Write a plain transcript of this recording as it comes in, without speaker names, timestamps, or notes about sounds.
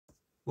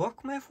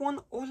Welcome everyone,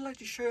 I would like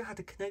to show you how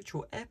to connect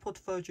your AirPod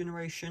 3rd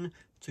generation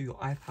to your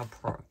iPad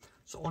Pro.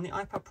 So on the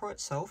iPad Pro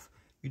itself,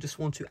 you just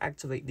want to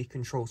activate the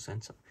control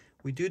center.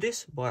 We do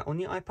this by, on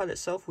the iPad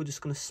itself, we're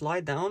just going to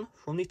slide down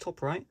from the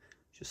top right,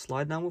 just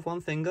slide down with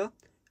one finger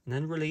and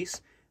then release,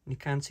 and you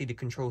can see the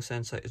control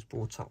center is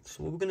brought up.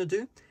 So what we're going to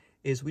do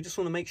is we just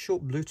want to make sure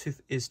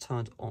Bluetooth is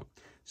turned on.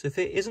 So if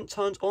it isn't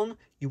turned on,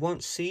 you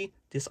won't see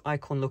this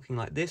icon looking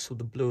like this with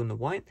the blue and the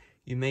white.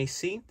 You may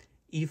see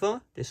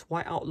either this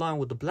white outline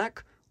with the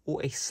black or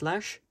a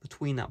slash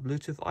between that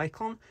Bluetooth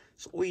icon.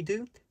 So all you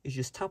do is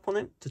just tap on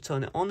it to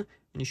turn it on,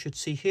 and you should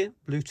see here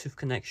Bluetooth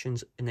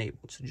connections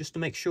enabled. So just to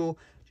make sure,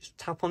 just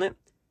tap on it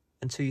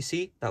until you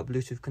see that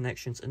Bluetooth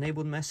connections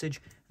enabled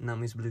message, and that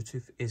means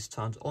Bluetooth is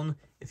turned on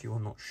if you are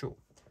not sure.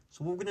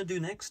 So what we're going to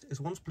do next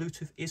is, once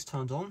Bluetooth is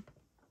turned on,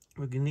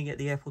 we're going to get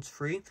the AirPods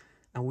 3,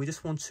 and we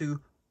just want to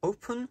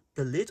open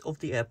the lid of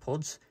the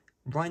AirPods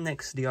right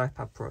next to the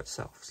iPad Pro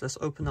itself. So let's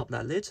open up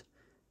that lid,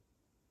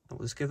 and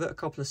we'll just give it a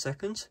couple of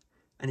seconds.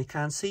 And you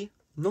can see,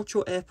 not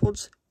your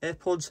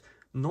AirPods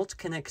not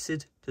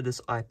connected to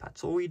this iPad.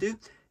 So all you do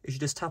is you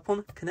just tap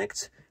on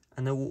connect,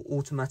 and it will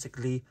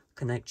automatically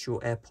connect your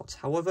AirPods.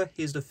 However,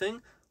 here's the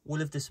thing,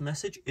 all of this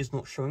message is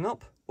not showing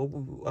up.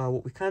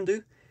 What we can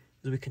do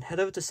is we can head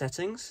over to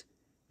settings,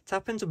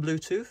 tap into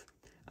Bluetooth,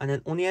 and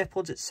then on the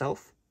AirPods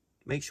itself,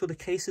 make sure the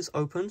case is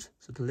opened.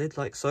 So the lid,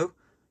 like so,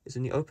 is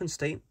in the open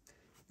state.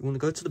 You want to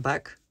go to the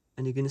back,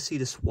 and you're going to see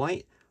this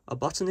white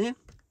button here.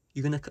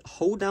 You're going to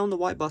hold down the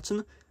white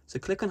button. So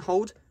click and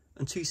hold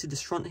until you see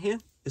this front here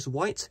is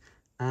white,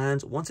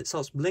 and once it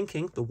starts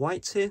blinking, the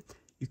white's here,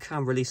 you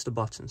can release the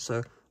button.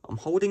 So I'm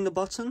holding the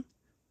button,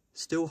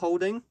 still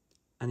holding,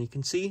 and you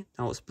can see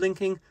now it's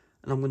blinking,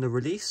 and I'm going to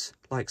release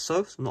like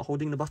so. So I'm not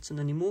holding the button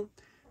anymore.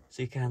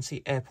 So you can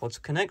see AirPods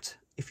connect.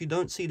 If you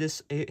don't see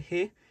this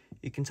here,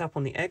 you can tap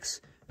on the X,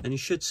 and you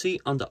should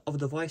see under other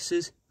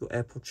devices your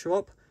AirPods show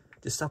up.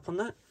 Just tap on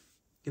that,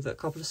 give it a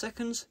couple of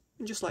seconds.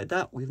 And just like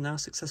that, we've now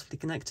successfully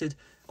connected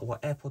our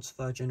AirPods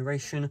 3rd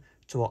generation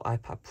to our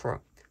iPad Pro.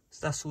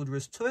 So that's all there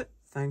is to it.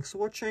 Thanks for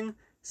watching.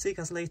 See you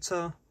guys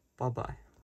later. Bye bye.